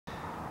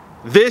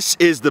This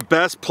is the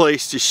best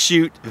place to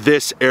shoot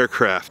this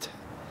aircraft.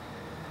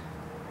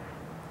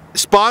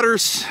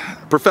 Spotters,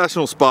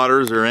 professional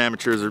spotters or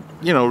amateurs, are,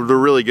 you know, they're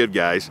really good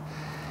guys.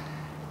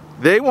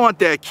 They want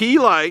that key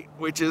light,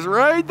 which is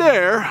right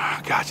there.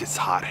 Oh, gosh, it's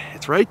hot.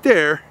 It's right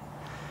there.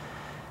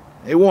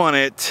 They want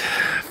it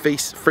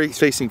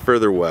facing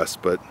further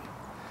west, but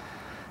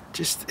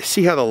just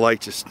see how the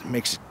light just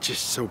makes it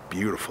just so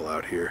beautiful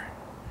out here.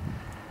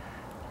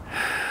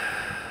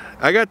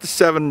 I got the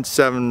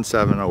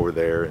 777 over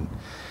there, and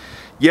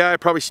yeah, I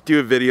probably should do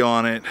a video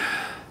on it.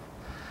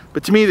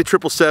 But to me, the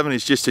 777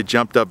 is just a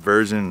jumped up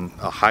version,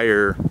 a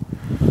higher,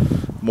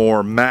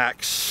 more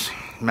max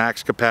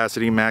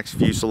capacity, max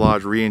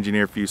fuselage,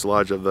 re-engineered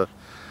fuselage of the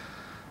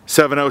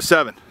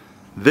 707.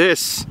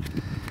 This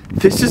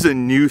is a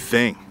new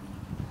thing.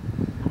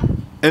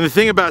 And the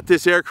thing about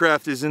this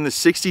aircraft is in the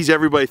 60s,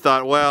 everybody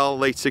thought, well,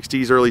 late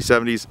 60s, early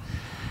 70s,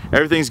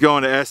 everything's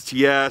going to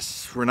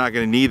STS. We're not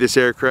going to need this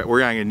aircraft. We're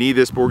not going to need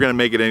this, but we're going to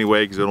make it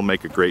anyway because it'll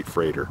make a great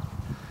freighter.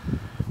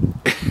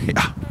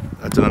 Yeah,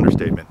 that's an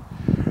understatement.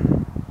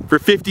 For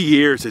 50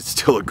 years, it's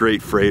still a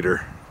great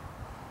freighter.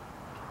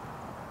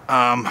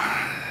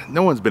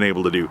 No one's been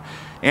able to do.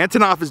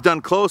 Antonov has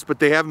done close, but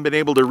they haven't been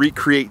able to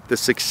recreate the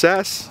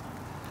success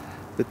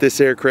that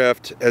this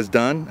aircraft has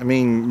done. I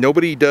mean,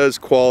 nobody does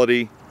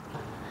quality,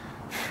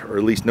 or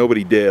at least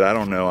nobody did. I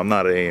don't know. I'm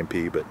not an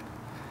AMP, but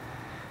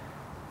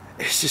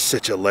it's just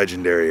such a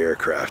legendary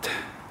aircraft.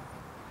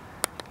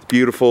 It's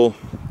beautiful,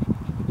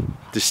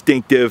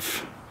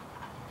 distinctive,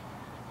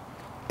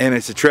 and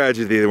it's a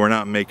tragedy that we're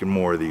not making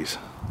more of these.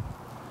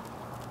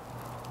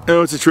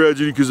 Oh, it's a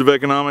tragedy because of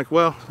economics.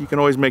 Well, you can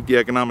always make the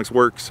economics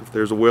work. So if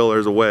there's a will,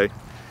 there's a way.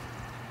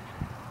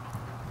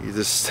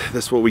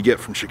 That's what we get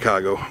from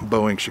Chicago.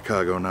 Boeing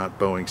Chicago, not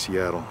Boeing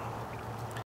Seattle.